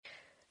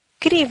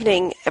Good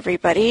evening,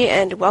 everybody,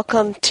 and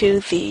welcome to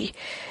the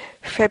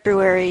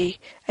February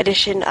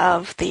edition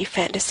of the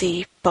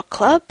Fantasy Book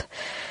Club.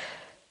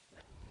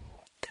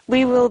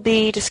 We will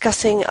be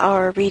discussing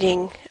our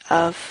reading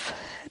of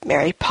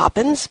Mary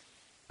Poppins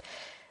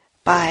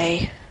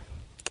by,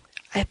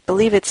 I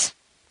believe it's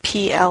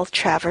P.L.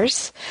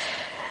 Travers,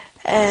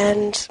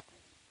 and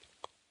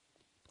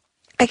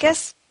I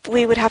guess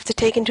we would have to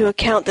take into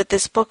account that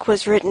this book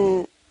was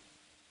written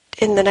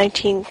in the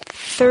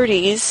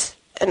 1930s.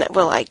 And,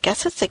 well, I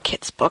guess it's a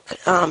kid's book.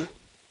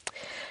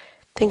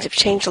 Things have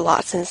changed a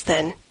lot since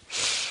then.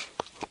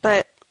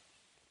 But,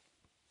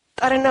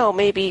 I don't know,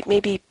 maybe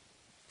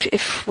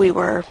if we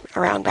were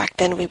around back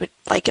then we would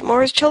like it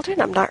more as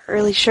children. I'm not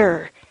really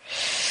sure.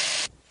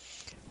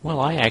 Well,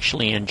 I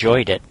actually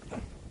enjoyed it.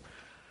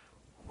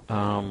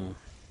 But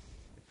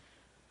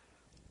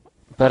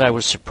I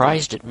was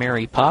surprised at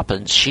Mary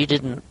Poppins. She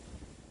didn't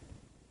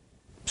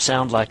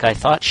sound like I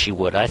thought she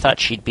would. I thought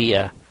she'd be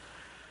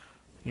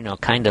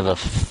kind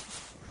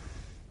of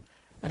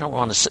I don't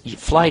want to say,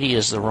 flighty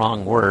is the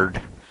wrong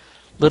word,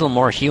 little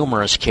more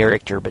humorous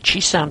character, but she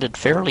sounded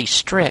fairly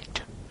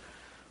strict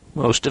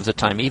most of the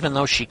time, even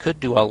though she could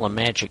do all the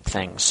magic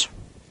things.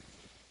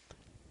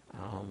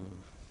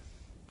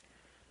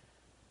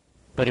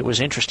 But it was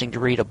interesting to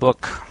read a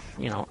book,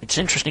 it's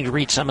interesting to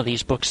read some of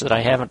these books that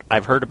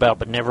I've heard about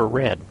but never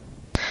read.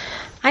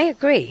 I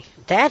agree.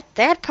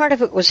 That part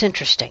of it was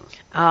interesting.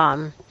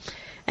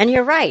 And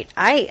you're right.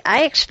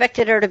 I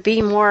expected her to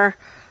be more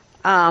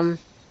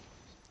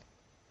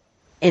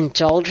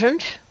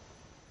indulgent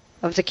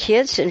of the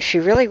kids, and she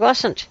really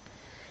wasn't.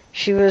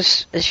 She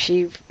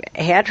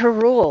had her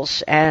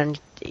rules, and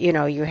you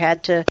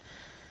had to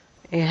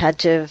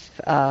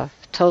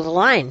toe the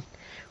line,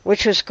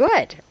 which was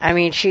good. I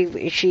mean,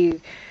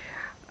 she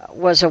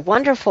was a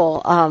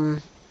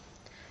wonderful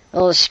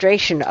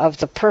illustration of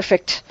the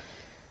perfect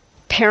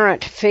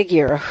parent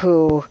figure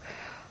who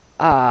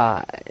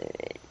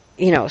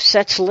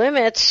sets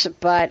limits,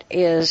 but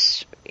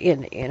is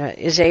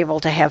able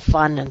to have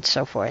fun and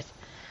so forth.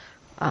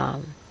 As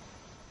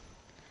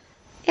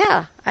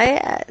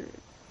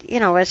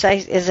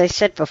I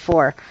said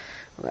before,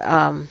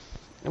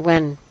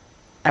 when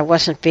I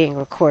wasn't being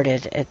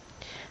recorded,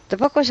 the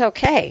book was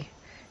okay.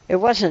 It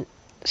wasn't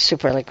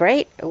superly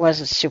great. It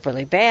wasn't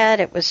superly bad.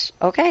 It was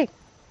okay.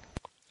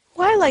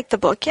 Well, I like the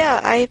book. Yeah,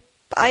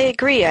 I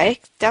agree. I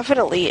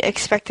definitely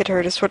expected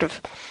her to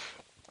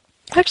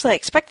I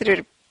expected her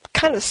to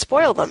kind of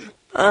spoil them,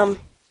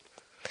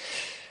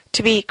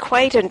 to be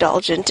quite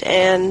indulgent,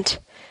 and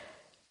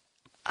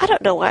I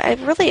don't know, I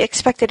really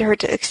expected her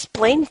to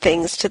explain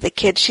things to the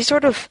kids. She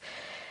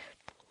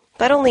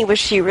not only was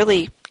she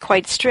really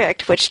quite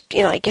strict, which,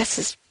 I guess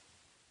is,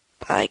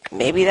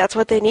 maybe that's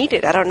what they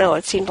needed. I don't know,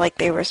 it seemed like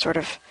they were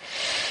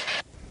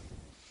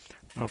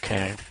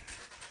Okay.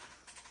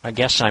 I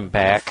guess I'm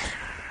back.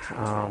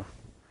 I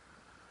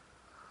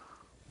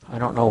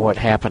don't know what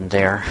happened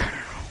there.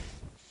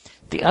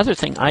 The other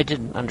thing I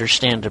didn't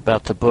understand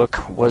about the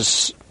book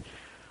was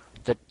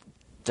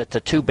that the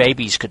two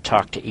babies could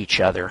talk to each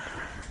other.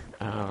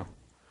 I'm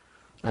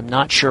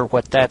not sure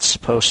what that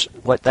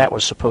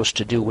was supposed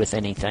to do with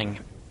anything,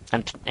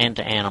 and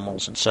to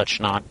animals and such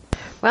not.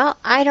 Well,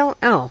 I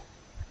don't know.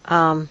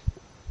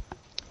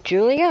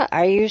 Julia,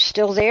 are you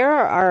still there,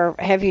 or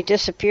have you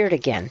disappeared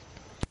again?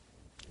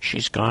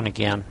 She's gone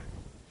again.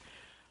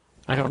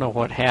 I don't know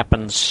what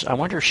happens. I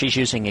wonder if she's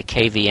using a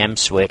KVM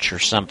switch or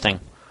something.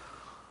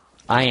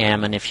 I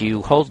am, and if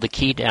you hold the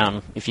key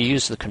down, if you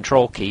use the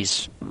control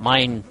keys,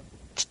 mine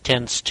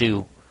tends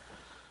to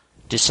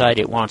decide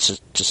it wants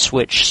to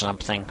switch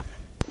something.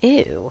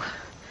 Ew.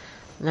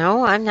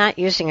 No, I'm not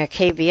using a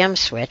KVM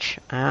switch.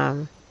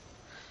 I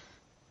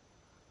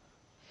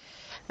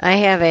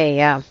have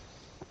a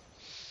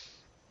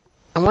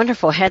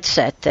wonderful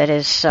headset that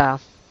is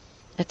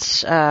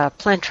it's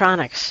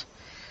Plantronics,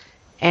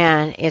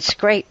 and it's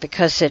great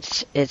because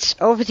it's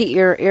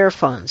over-the-ear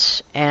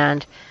earphones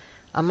and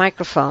a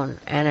microphone,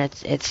 and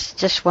it's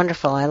just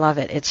wonderful. I love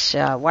it. It's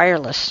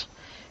wireless,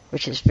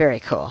 which is very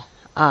cool.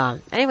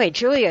 Anyway,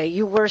 Julia,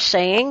 you were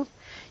saying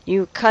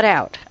you cut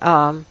out,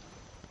 and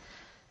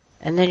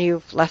then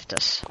you left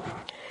us.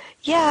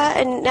 Yeah,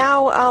 and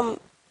now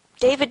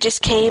David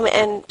just came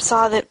and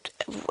saw that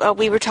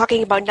we were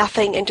talking about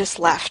nothing and just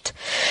left.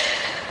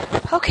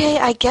 Okay,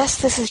 I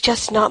guess this is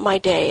just not my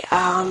day.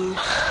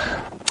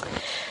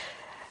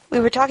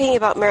 We were talking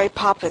about Mary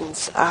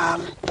Poppins,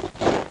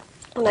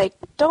 and I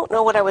don't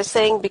know what I was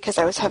saying because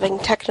I was having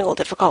technical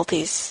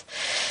difficulties.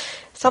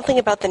 Something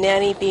about the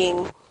nanny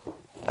being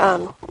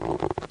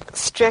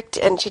strict,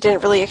 and she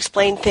didn't really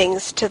explain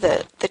things to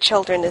the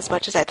children as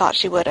much as I thought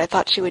she would. I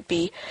thought she would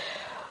be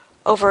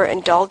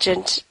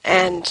overindulgent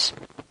and,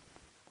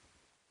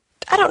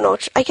 I don't know,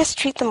 I guess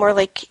treat them more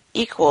like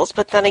equals,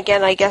 but then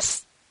again, I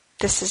guess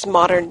this is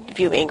modern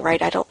viewing,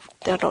 right? I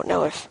don't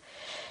know if,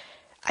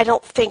 I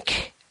don't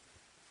think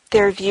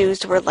their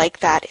views were like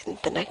that in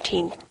the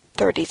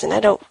 1930s,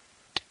 and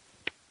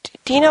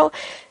do you know,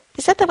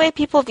 is that the way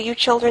people view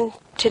children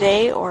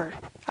today, or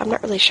I'm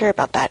not really sure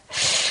about that.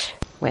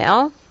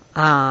 Well,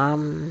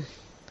 I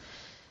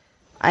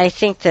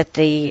think that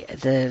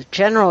the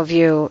general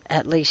view,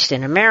 at least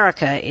in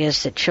America,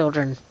 is that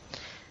children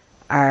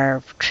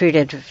are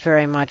treated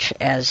very much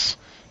as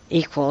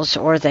equals,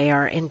 or they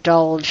are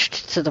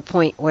indulged to the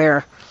point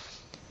where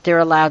they're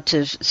allowed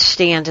to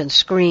stand and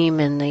scream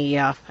in the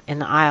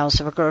aisles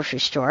of a grocery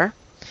store.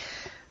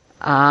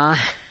 And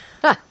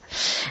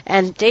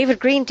David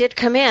Green did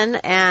come in,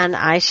 and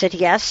I said,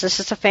 yes,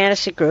 this is a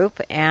fantasy group,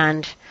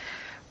 and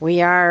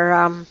we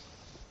are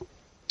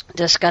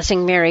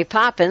discussing Mary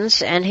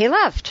Poppins, and he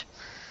left.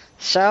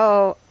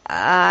 So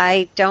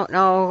I don't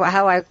know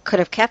how I could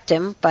have kept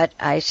him, but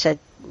I said,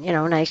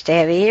 nice to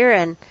have you here,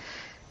 and,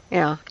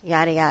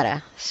 yada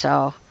yada.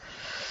 So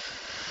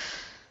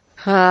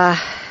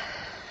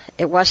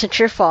it wasn't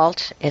your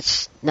fault.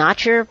 It's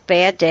not your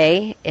bad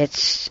day.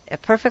 It's a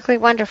perfectly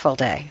wonderful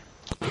day.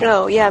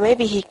 No, yeah,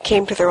 maybe he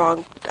came to the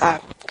wrong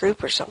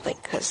group or something,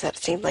 because that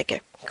seemed like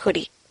a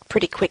pretty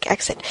quick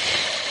exit.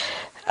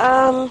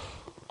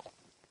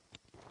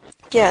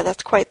 Yeah,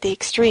 that's quite the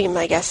extreme,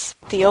 I guess.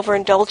 The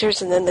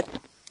overindulgers and then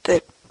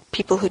the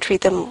people who treat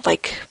them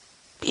like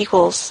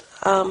equals.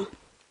 Yeah,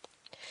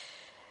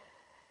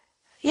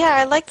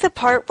 I like the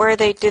part where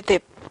they did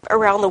the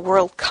around the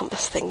world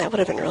compass thing. That would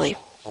have been really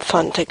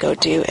fun to go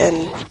do,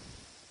 and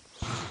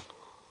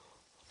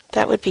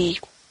that would be...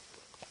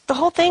 The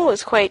whole thing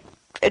was quite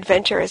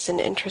adventurous and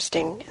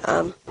interesting.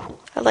 I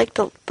liked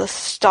the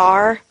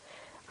star.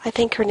 I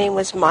think her name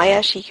was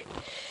Maya. She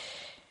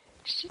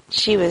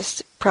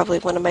was probably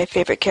one of my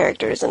favorite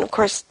characters, and of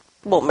course,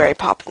 well, Mary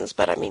Poppins,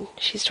 but I mean,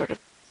 she's sort of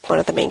one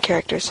of the main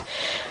characters.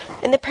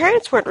 And the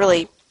parents weren't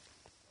really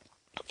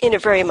in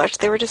it very much.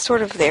 They were just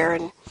sort of there,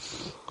 and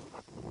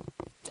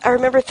I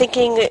remember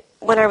thinking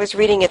when I was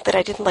reading it that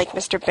I didn't like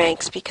Mr.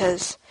 Banks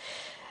because,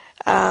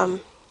 I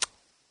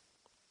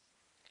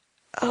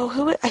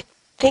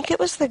think it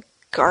was the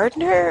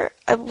gardener.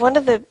 One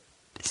of the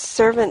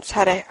servants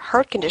had a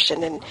heart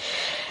condition, and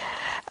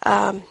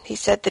they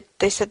said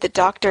the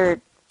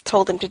doctor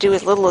told him to do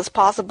as little as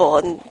possible,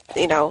 and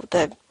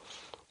the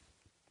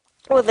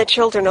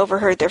children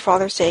overheard their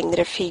father saying that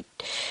if he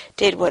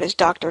did what his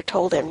doctor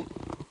told him,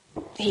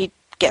 he'd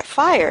get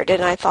fired.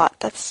 And I thought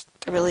that's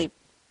a really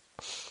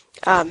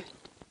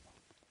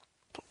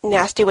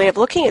nasty way of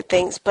looking at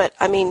things. But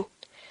I mean,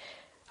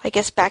 I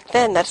guess back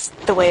then that's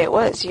the way it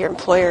was. Your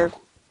employer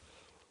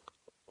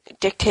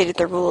dictated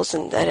the rules,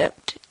 and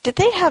did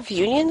they have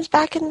unions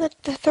back in the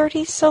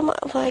 30s?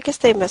 Well, I guess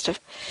they must have.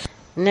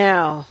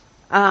 No.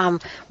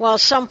 Well,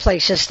 some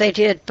places they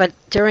did, but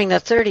during the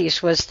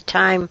 30s was the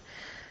time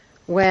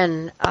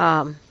when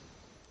the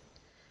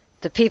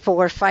people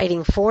were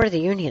fighting for the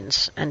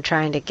unions and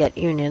trying to get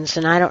unions.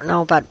 And I don't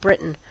know about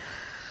Britain.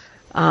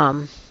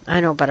 I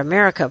know about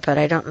America, but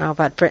I don't know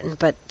about Britain.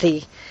 But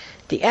the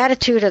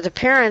attitude of the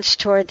parents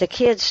toward the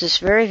kids is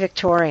very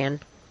Victorian,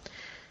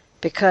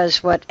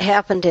 because what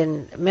happened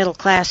in middle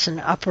class and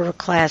upper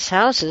class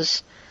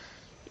houses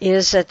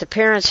is that the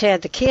parents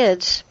had the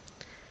kids,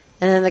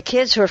 and then the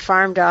kids were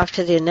farmed off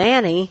to the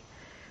nanny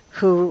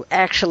who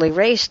actually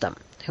raised them,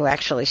 who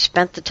actually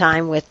spent the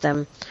time with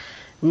them,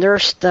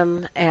 nursed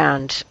them,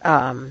 and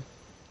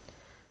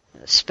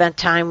spent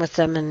time with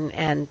them,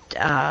 and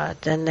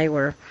then they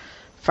were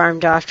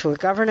farmed off to a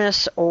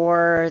governess,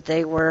 or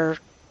they were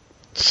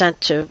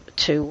sent to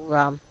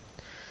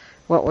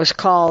what was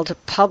called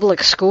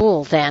public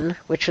school then,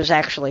 which was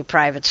actually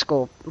private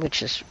school,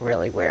 which is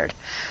really weird.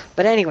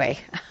 But anyway,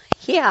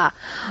 yeah.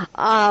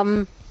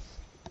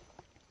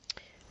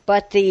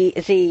 But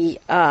the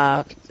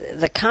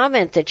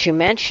comment that you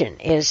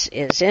mentioned is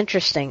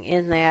interesting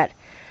in that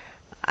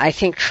I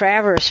think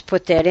Travers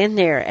put that in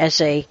there as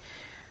a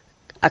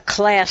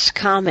class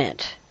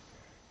comment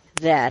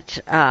that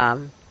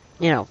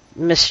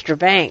Mr.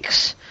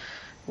 Banks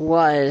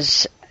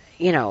was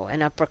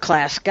an upper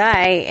class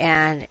guy,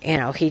 and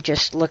he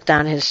just looked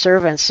on his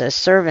servants as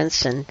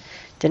servants and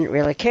didn't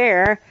really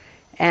care,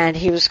 and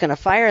he was going to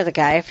fire the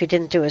guy if he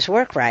didn't do his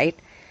work right.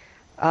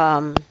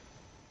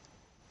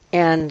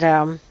 And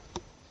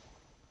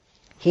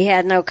he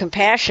had no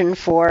compassion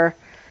for,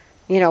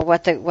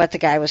 what the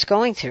guy was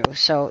going through.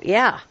 So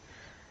yeah,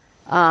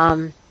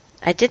 I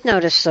did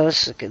notice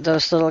those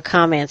little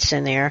comments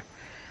in there.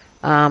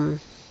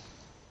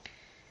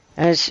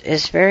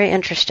 It's very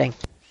interesting.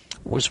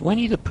 Was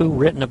Winnie the Pooh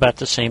written about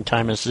the same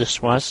time as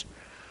this was?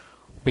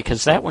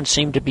 Because that one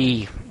seemed to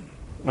be,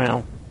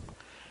 well,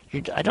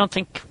 I don't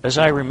think, as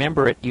I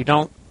remember it,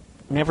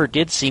 never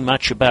did see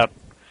much about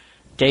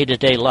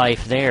day-to-day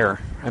life there.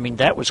 I mean,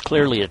 that was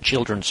clearly a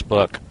children's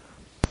book.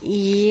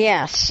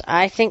 Yes,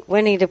 I think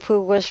Winnie the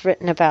Pooh was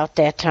written about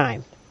that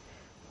time.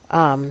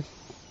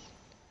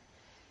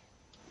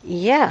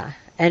 Yeah,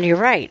 and you're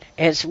right.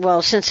 As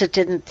well, since it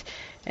didn't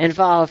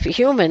involve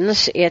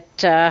humans, it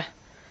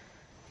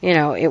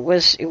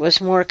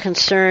was more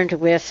concerned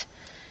with,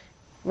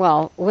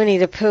 well, Winnie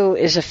the Pooh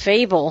is a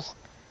fable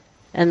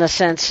in the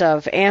sense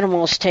of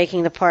animals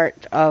taking the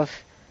part of,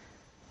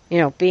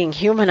 being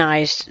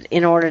humanized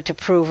in order to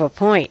prove a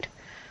point,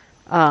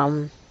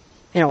 a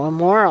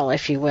moral,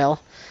 if you will.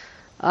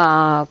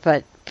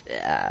 But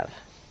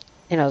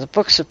the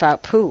books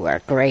about Pooh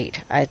are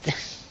great.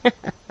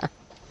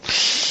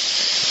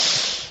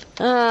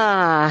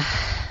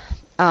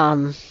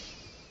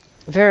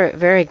 Very,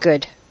 very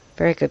good.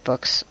 Very good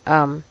books.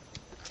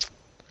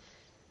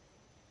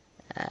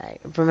 I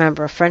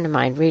remember a friend of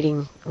mine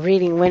reading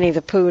Winnie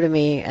the Pooh to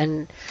me,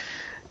 and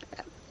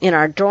in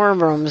our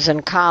dorm rooms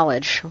in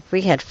college.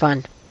 We had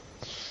fun.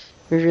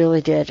 We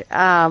really did.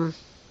 As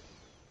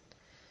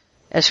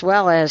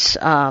well as,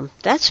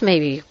 that's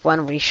maybe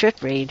one we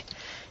should read,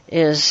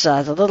 is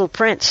The Little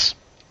Prince,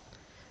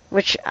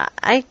 which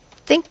I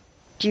think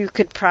you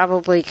could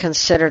probably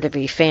consider to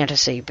be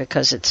fantasy,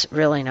 because it's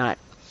really not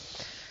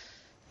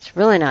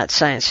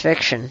science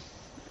fiction.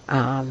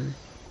 I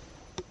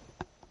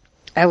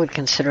would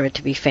consider it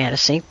to be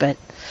fantasy, but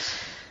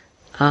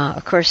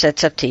of course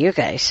that's up to you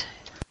guys.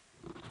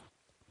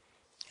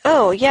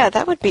 Oh, yeah,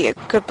 that would be a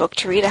good book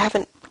to read. I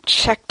haven't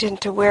checked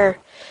into where,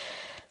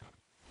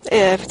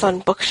 if it's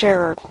on Bookshare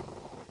or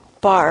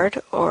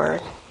Bard, or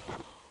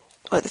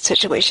what the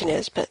situation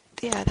is, but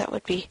yeah, that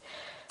would be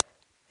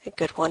a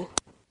good one.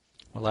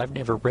 Well, I've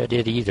never read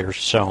it either,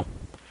 so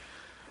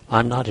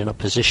I'm not in a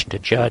position to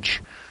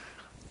judge.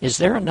 Is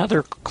there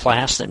another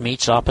class that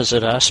meets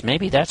opposite us?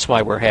 Maybe that's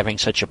why we're having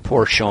such a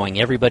poor showing.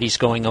 Everybody's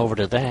going over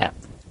to that.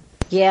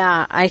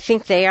 Yeah, I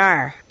think they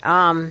are.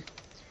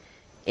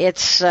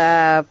 It's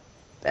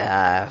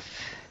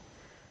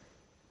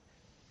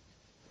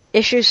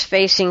issues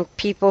facing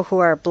people who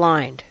are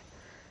blind.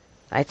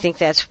 I think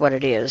that's what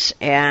it is.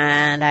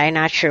 And I'm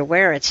not sure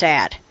where it's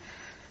at,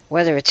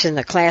 whether it's in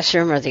the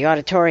classroom or the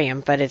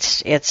auditorium, but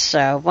it's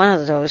one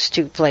of those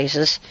two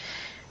places.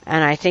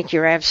 And I think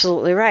you're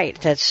absolutely right.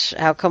 That's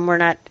how come we're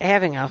not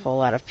having a whole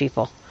lot of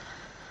people.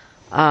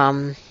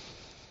 Yeah,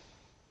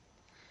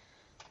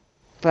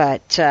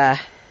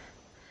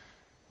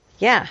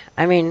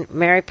 I mean,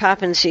 Mary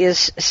Poppins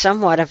is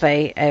somewhat of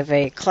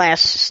a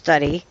class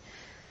study.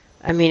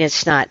 I mean,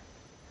 it's not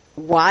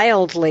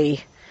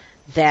wildly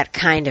that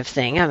kind of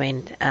thing. I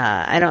mean,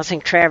 I don't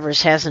think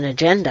Travers has an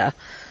agenda,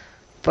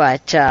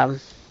 but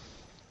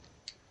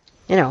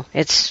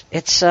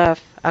it's a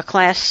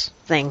class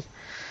thing.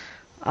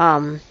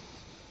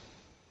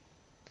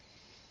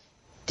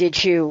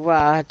 Did you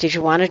want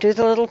to do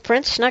The Little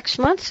Prince next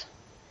month?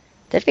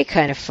 That'd be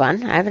kind of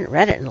fun. I haven't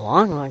read it in a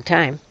long, long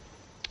time.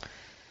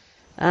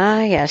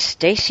 Ah, yes,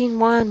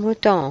 Dessinoi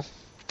Mouton.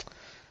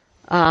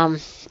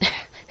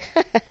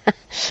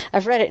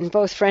 I've read it in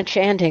both French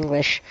and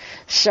English,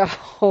 so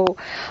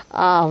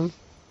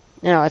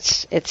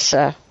it's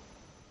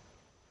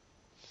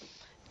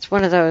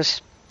one of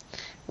those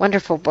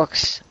wonderful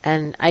books,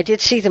 and I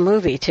did see the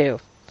movie too.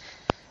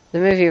 The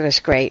movie was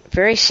great,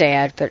 very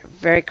sad, but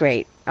very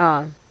great.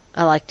 I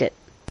liked it.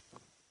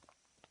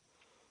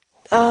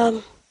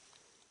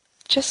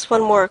 Just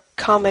one more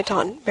comment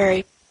on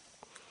Mary.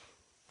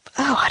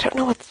 Oh, I don't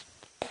know what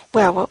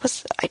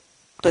was I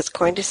was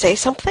going to say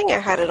something. I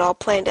had it all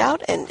planned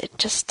out, and it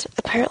just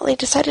apparently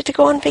decided to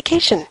go on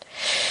vacation.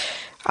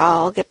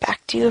 I'll get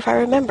back to you if I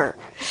remember.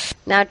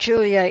 Now,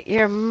 Julia,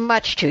 you're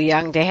much too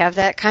young to have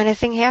that kind of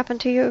thing happen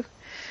to you.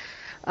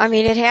 I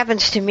mean, it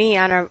happens to me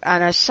on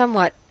a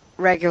somewhat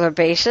regular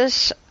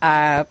basis,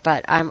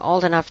 but I'm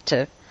old enough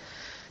to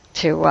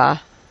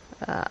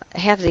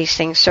have these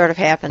things sort of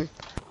happen.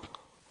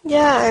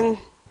 Yeah, I'm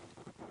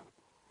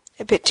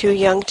a bit too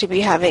young to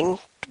be having,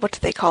 what do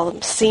they call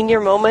them, senior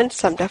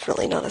moments. I'm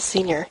definitely not a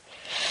senior.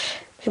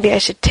 Maybe I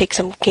should take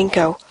some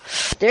ginkgo.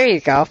 There you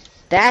go.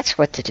 That's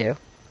what to do.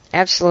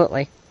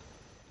 Absolutely.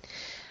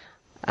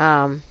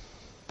 Well,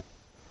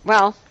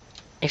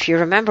 if you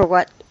remember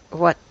what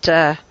you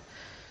were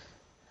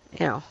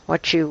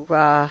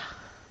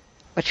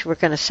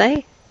going to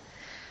say,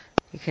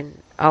 you can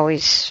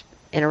always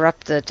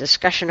interrupt the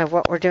discussion of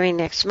what we're doing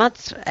next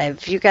month.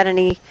 Have you got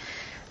any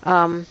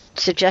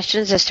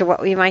suggestions as to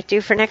what we might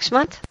do for next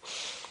month?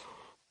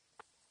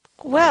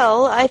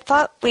 Well, I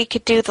thought we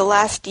could do The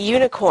Last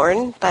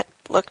Unicorn. But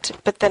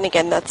then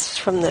again, that's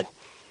from the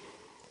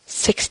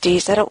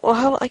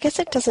 60s. I guess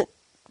it doesn't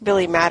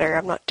really matter.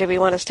 Do we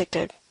want to stick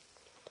to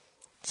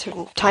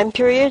certain time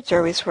periods, or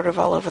are we sort of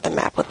all over the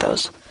map with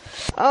those?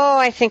 Oh,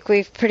 I think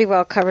we've pretty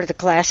well covered the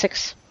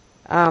classics.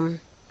 The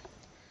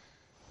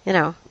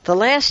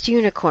Last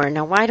Unicorn.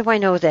 Now, why do I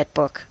know that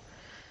book?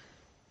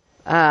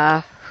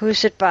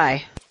 Who's it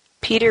by?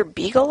 Peter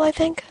Beagle, I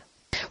think.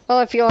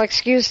 Well, if you'll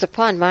excuse the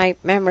pun, my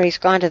memory's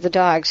gone to the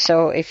dogs,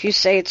 so if you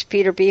say it's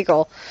Peter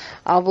Beagle,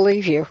 I'll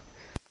believe you.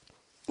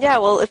 Yeah,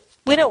 well, if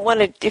you don't want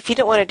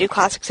to do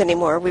classics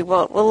anymore, we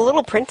won't. Well, The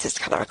Little Prince is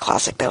kind of a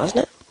classic, though, isn't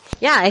it?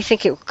 Yeah, I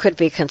think it could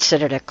be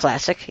considered a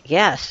classic,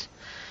 yes.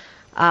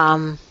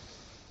 I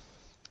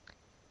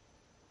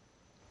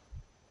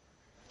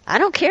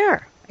don't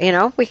care.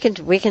 We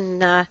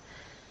can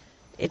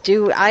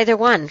do either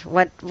one.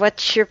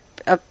 What's your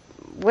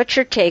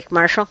take,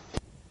 Marshall?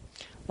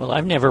 Well,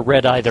 I've never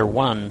read either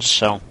one,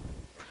 so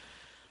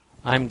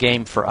I'm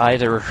game for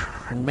either,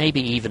 and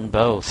maybe even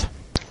both.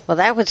 Well,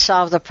 that would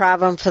solve the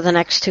problem for the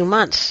next 2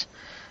 months.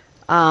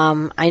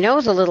 I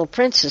know The Little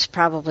Prince is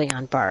probably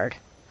on Bard.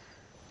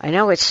 I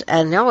know it's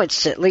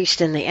at least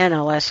in the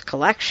NLS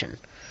collection.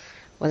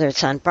 Whether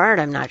it's on Bard,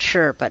 I'm not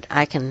sure, but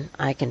I can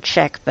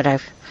check. But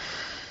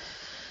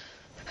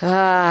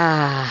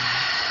now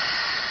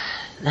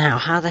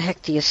how the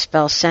heck do you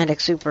spell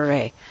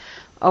Saint-Exupéry?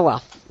 Oh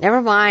well,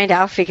 never mind.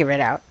 I'll figure it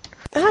out.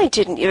 I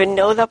didn't even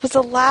know that was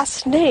a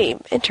last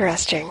name.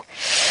 Interesting.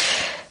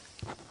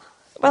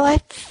 Well, I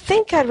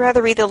think I'd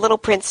rather read The Little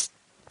Prince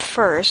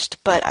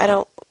first, but I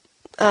don't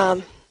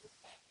know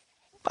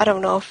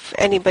if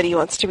anybody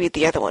wants to read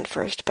the other one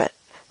first, but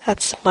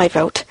that's my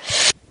vote.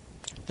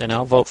 Then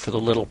I'll vote for The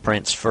Little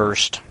Prince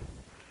first,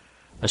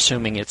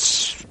 assuming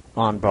it's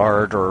on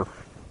Bard or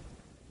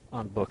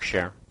on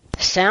Bookshare.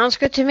 Sounds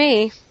good to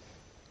me.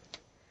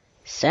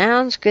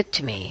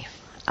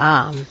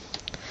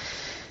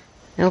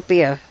 It'll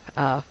be a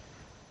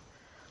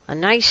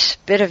nice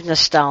bit of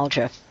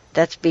nostalgia.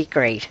 That'd be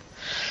great.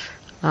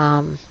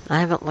 I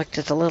haven't looked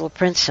at The Little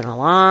Prince in a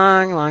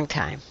long, long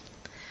time.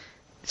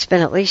 It's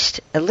been at least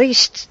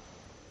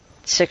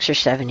 6 or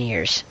 7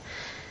 years.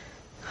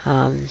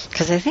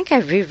 Because I think I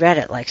reread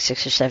it like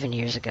 6 or 7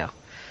 years ago.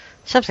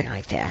 Something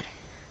like that.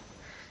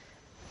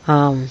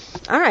 All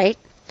right.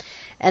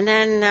 And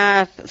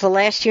then The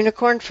Last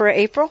Unicorn for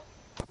April?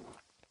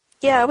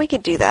 Yeah, we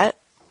could do that.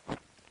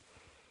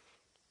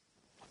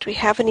 Do we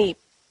have any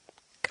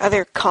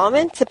other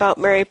comments about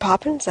Mary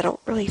Poppins? I don't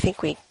really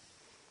think we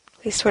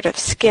sort of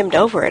skimmed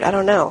over it. I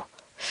don't know.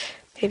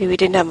 Maybe we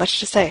didn't have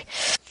much to say.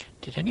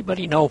 Did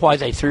anybody know why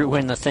they threw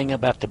in the thing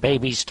about the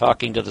babies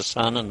talking to the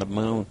sun and the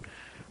moon?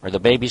 Or the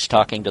babies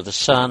talking to the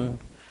sun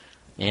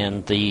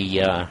and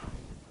the,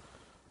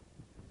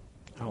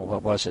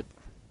 what was it?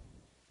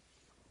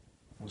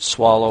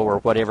 Swallow or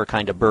whatever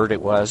kind of bird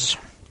it was.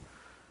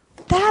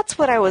 That's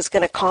what I was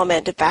going to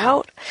comment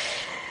about.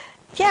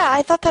 Yeah,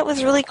 I thought that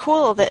was really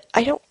cool. That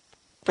I don't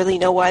really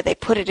know why they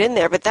put it in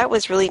there, but that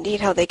was really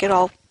neat how they could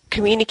all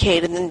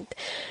communicate, and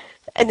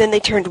then they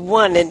turned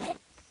one and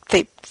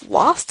they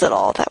lost it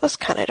all. That was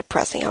kind of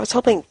depressing. I was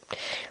hoping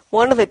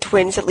one of the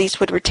twins at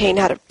least would retain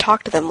how to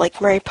talk to them like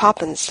Mary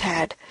Poppins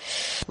had.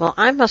 Well,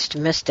 I must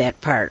have missed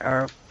that part,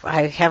 or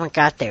I haven't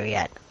got there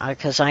yet,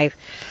 because I've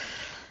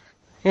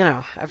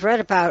read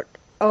about,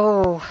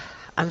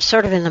 I'm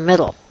sort of in the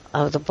middle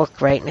of the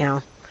book right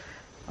now.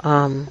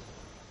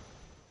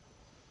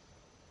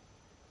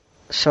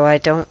 So I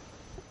don't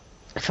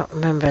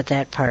remember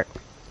that part.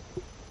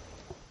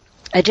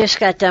 I just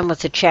got done with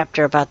the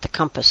chapter about the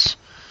compass.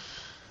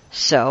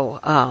 So,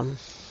 I'll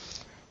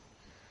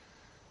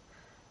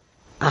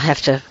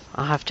have to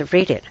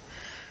read it.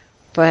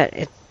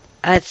 But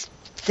I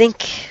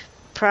think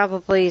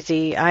probably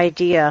the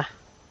idea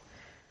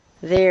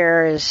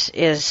there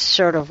is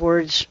sort of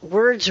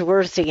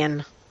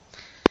Wordsworthian,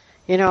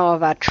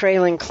 about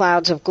trailing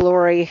clouds of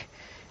glory,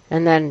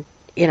 and then,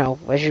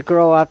 as you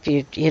grow up,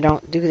 you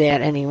don't do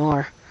that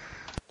anymore.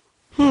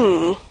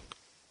 I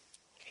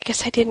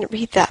guess I didn't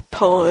read that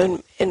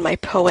poem in my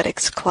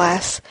poetics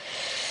class.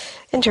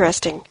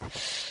 Interesting.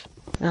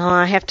 Well,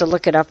 I have to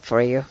look it up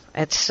for you.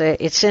 It's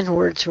in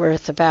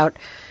Wordsworth about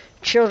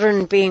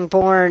children being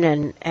born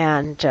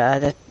and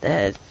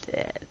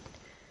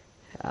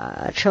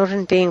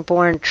children being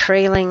born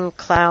trailing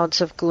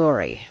clouds of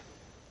glory,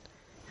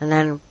 and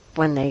then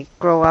when they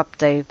grow up,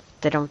 they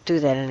don't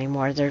do that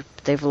anymore.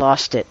 They've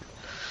lost it.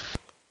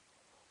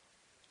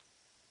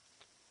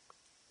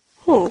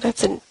 I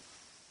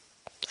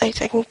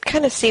can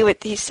kind of see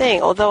what he's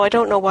saying, although I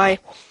don't know why.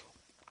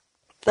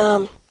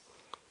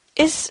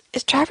 Is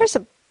Travers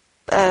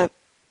a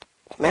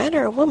man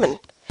or a woman?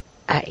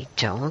 I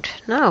don't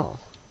know.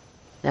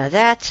 Now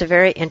that's a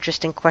very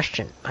interesting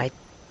question. I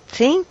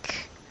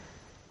think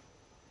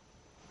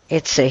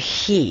it's a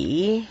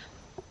he,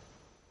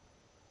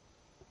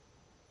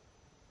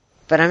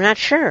 but I'm not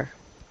sure.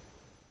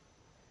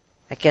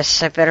 I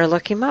guess I better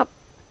look him up.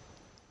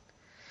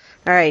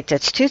 All right,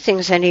 that's two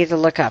things I need to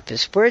look up: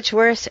 is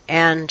Wordsworth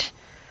and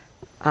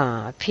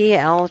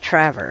P.L.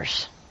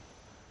 Travers.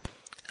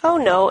 Oh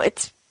no,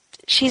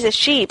 she's a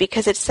she,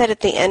 because it said at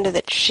the end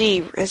that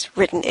she has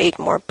written 8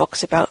 more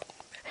books about.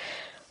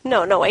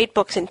 No, 8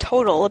 books in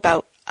total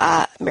about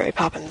Mary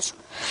Poppins.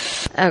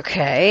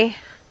 Okay,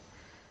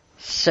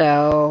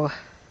 so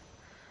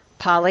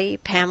Polly,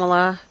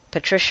 Pamela,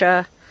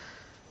 Patricia,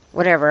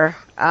 whatever,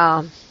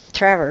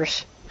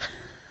 Travers.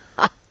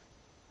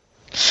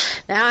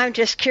 Now I'm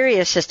just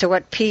curious as to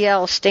what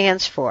PL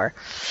stands for.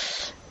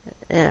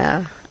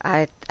 I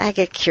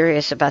get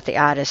curious about the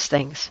oddest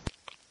things.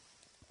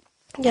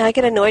 Yeah, I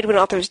get annoyed when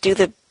authors do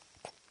the...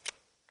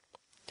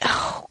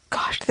 Oh,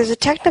 gosh, there's a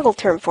technical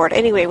term for it.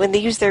 Anyway, when they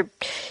use their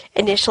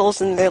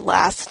initials and their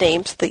last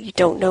names so that you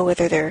don't know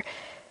whether they're...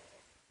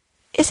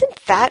 Wasn't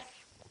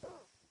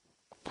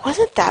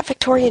that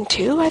Victorian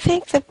too, I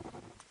think, the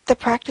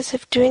practice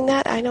of doing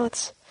that? I know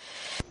it's...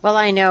 Well,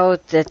 I know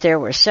that there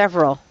were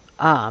several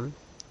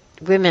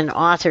women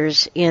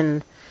authors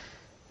in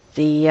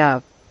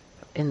the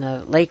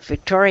late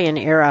Victorian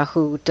era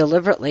who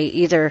deliberately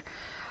either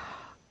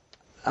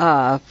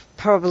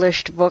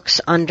published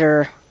books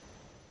under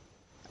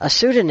a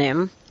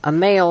pseudonym a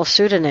male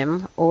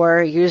pseudonym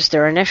or used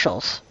their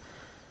initials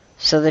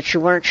so that you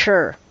weren't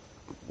sure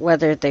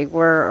whether they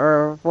were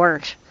or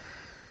weren't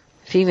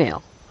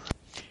female.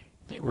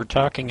 We're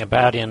talking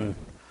about in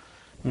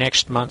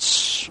next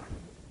month's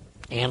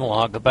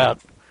analog about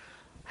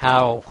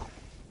how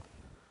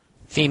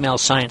female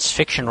science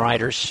fiction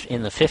writers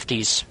in the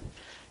 50s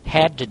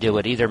had to do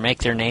it, either make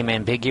their name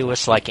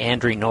ambiguous like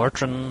Andrew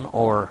Norton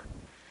or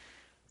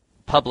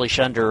publish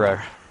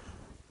under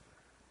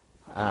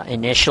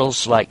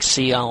initials like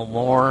C.L.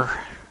 Moore,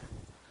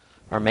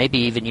 or maybe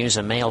even use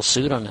a male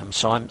pseudonym.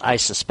 So I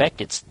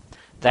suspect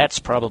that's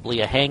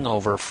probably a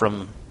hangover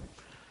from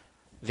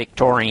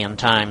Victorian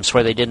times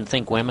where they didn't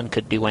think women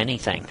could do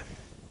anything.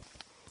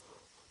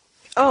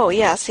 Oh,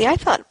 yeah. See, I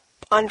thought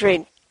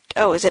Andre...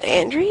 Oh, is it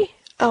Andre?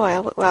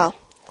 Oh, well,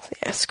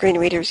 yeah, screen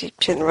readers, you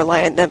shouldn't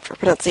rely on them for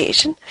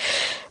pronunciation.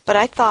 But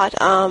I thought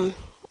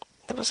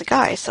it was a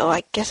guy, so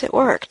I guess it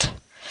worked.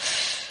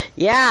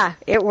 Yeah,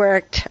 it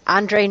worked.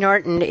 Andre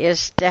Norton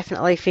is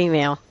definitely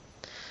female.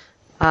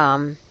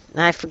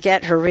 I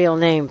forget her real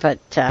name, but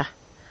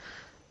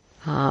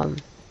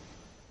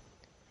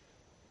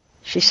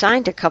she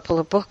signed a couple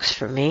of books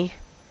for me.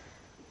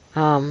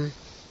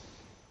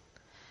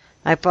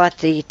 I bought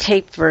the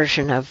tape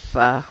version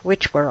of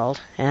Witch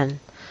World, and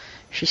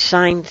she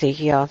signed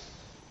the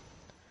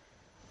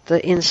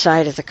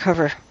inside of the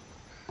cover.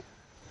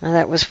 Now,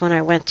 that was when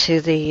I went to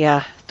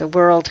the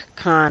World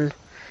Con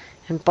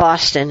in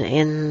Boston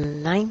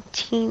in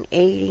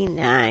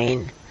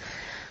 1989.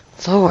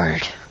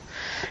 Lord.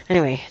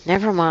 Anyway,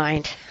 never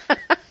mind.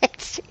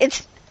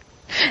 It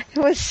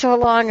was so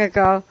long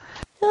ago.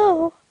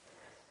 Oh,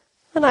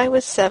 when I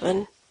was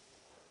 7.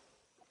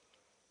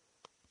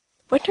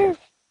 Wonder...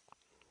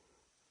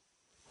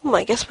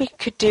 I guess we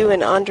could do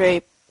an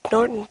Andre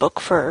Norton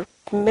book for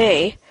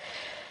May.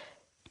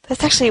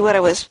 That's actually what I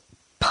was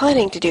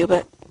planning to do,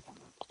 but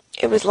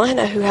it was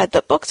Lana who had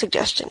the book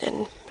suggestion,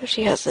 and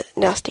she has a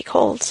nasty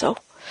cold, so...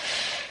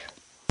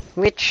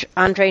 Which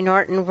Andre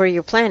Norton were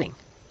you planning?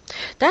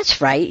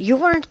 That's right, you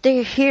weren't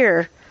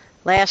here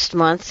last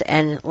month,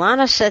 and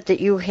Lana said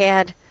that you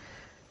had...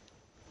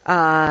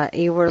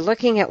 you were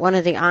looking at one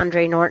of the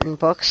Andre Norton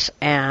books,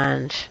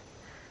 and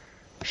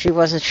she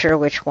wasn't sure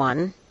which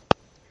one.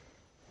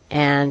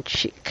 And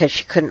because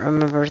she couldn't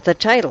remember the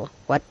title.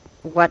 What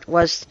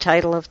was the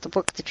title of the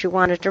book that you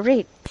wanted to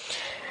read?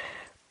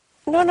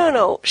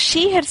 No.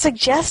 She had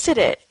suggested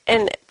it,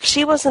 and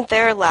she wasn't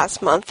there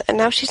last month, and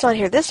now she's not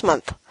here this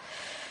month.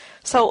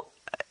 So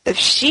if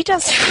she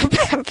doesn't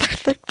remember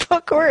the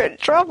book, we're in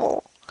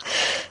trouble.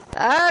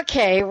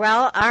 Okay,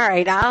 well, all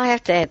right. I'll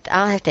have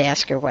to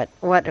ask her what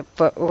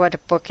a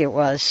book it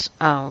was,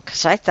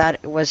 because I thought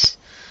it was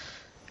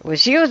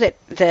you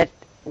that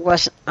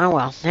was. Oh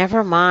well,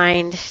 never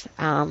mind.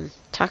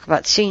 Talk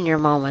about senior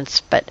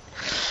moments, but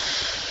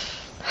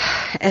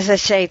as I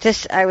say,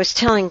 I was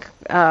telling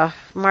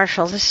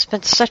Marshall, this has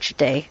been such a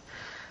day.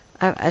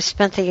 I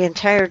spent the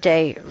entire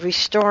day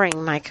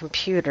restoring my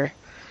computer.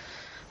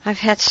 I've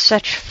had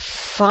such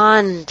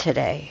fun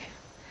today.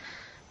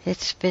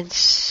 It's been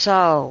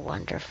so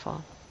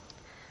wonderful.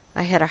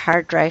 I had a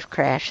hard drive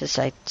crash, as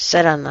I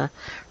said on the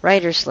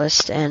writer's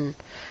list, and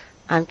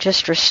I'm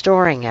just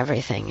restoring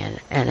everything,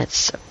 and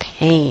it's a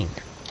pain.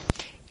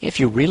 If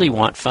you really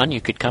want fun,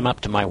 you could come up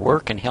to my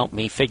work and help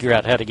me figure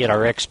out how to get our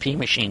XP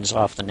machines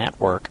off the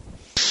network.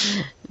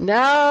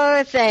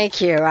 No, thank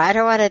you. I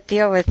don't want to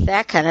deal with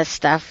that kind of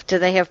stuff. Do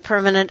they have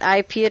permanent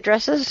IP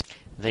addresses?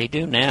 They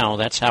do now.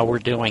 That's how we're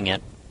doing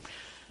it.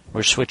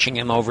 We're switching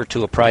them over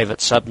to a private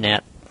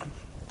subnet.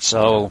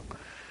 So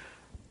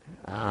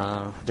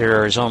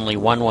there is only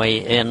one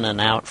way in and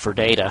out for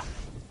data.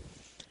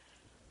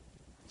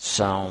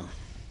 So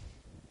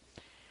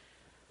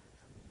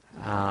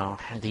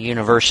the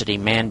university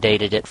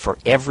mandated it for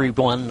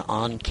everyone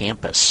on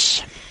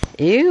campus.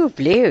 Ew,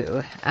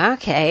 blue.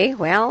 Okay,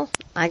 well,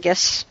 I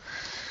guess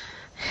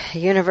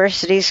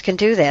universities can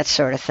do that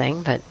sort of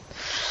thing, but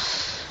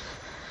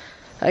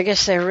I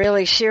guess they're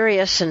really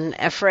serious and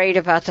afraid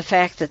about the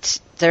fact that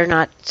they're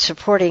not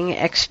supporting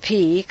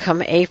XP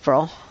come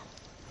April.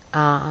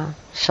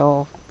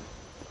 So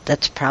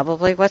that's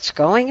probably what's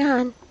going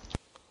on.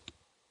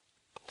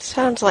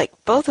 Sounds like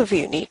both of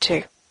you need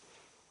to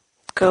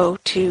go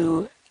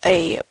to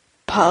a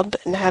pub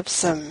and have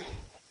some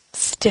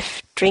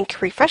stiff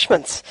drink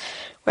refreshments.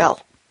 Well,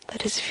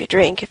 that is if you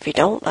drink. If you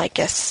don't, I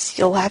guess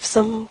you'll have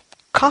some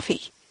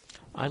coffee.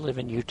 I live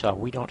in Utah.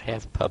 We don't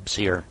have pubs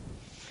here.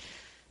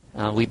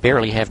 We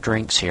barely have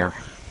drinks here.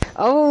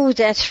 Oh,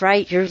 that's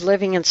right. You're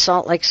living in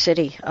Salt Lake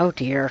City. Oh,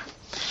 dear.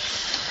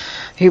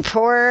 You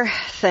poor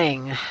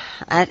thing.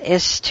 That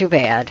is too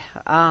bad.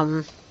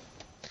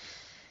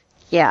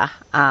 Yeah,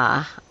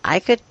 I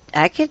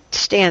could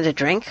stand a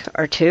drink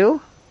or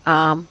two.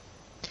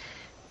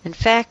 In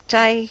fact,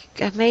 I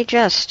may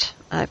just.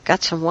 I've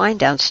got some wine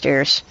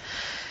downstairs.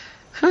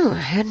 I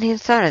hadn't even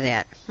thought of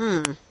that.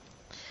 Well,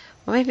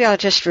 maybe I'll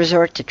just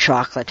resort to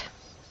chocolate.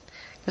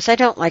 Because I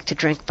don't like to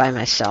drink by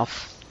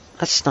myself.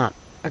 That's not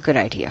a good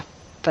idea.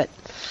 But,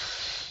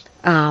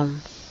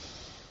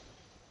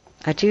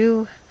 I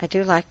do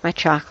like my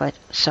chocolate,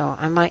 so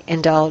I might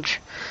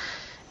indulge.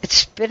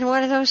 It's been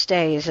one of those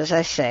days, as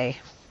I say.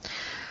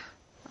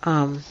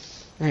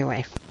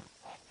 Anyway.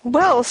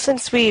 Well,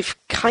 since we've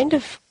kind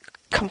of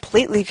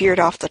completely veered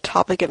off the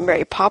topic of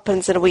Mary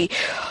Poppins and we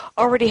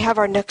already have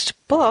our next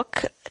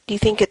book, do you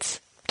think it's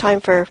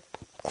time for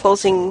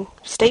closing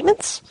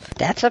statements?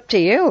 That's up to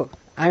you.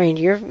 I mean,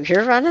 you're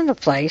running the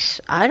place.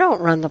 I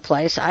don't run the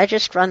place. I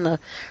just run the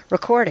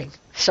recording.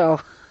 So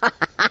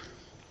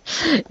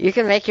you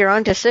can make your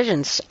own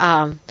decisions.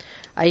 Are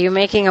you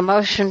making a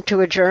motion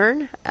to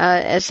adjourn,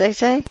 as they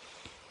say?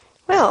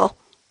 Well,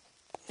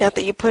 now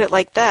that you put it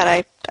like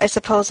that, I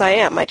suppose I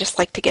am. I just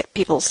like to get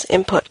people's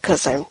input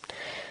because I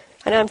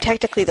know I'm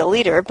technically the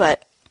leader,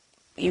 but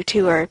you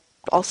two are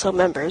also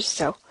members,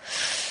 so.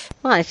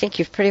 Well, I think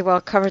you've pretty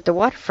well covered the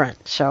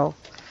waterfront, so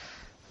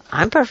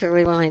I'm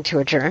perfectly willing to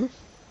adjourn.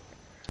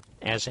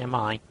 As am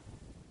I.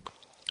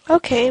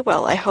 Okay,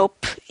 well, I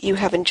hope you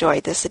have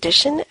enjoyed this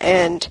edition,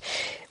 and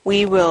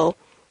we will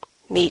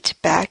meet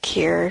back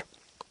here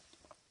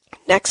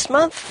next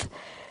month.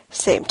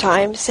 Same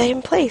time,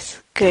 same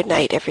place. Good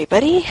night,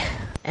 everybody.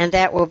 And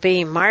that will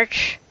be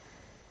March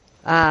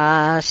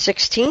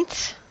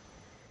 16th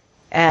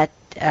at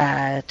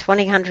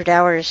 2000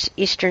 hours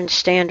Eastern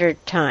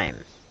Standard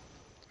Time.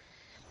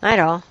 Night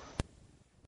all.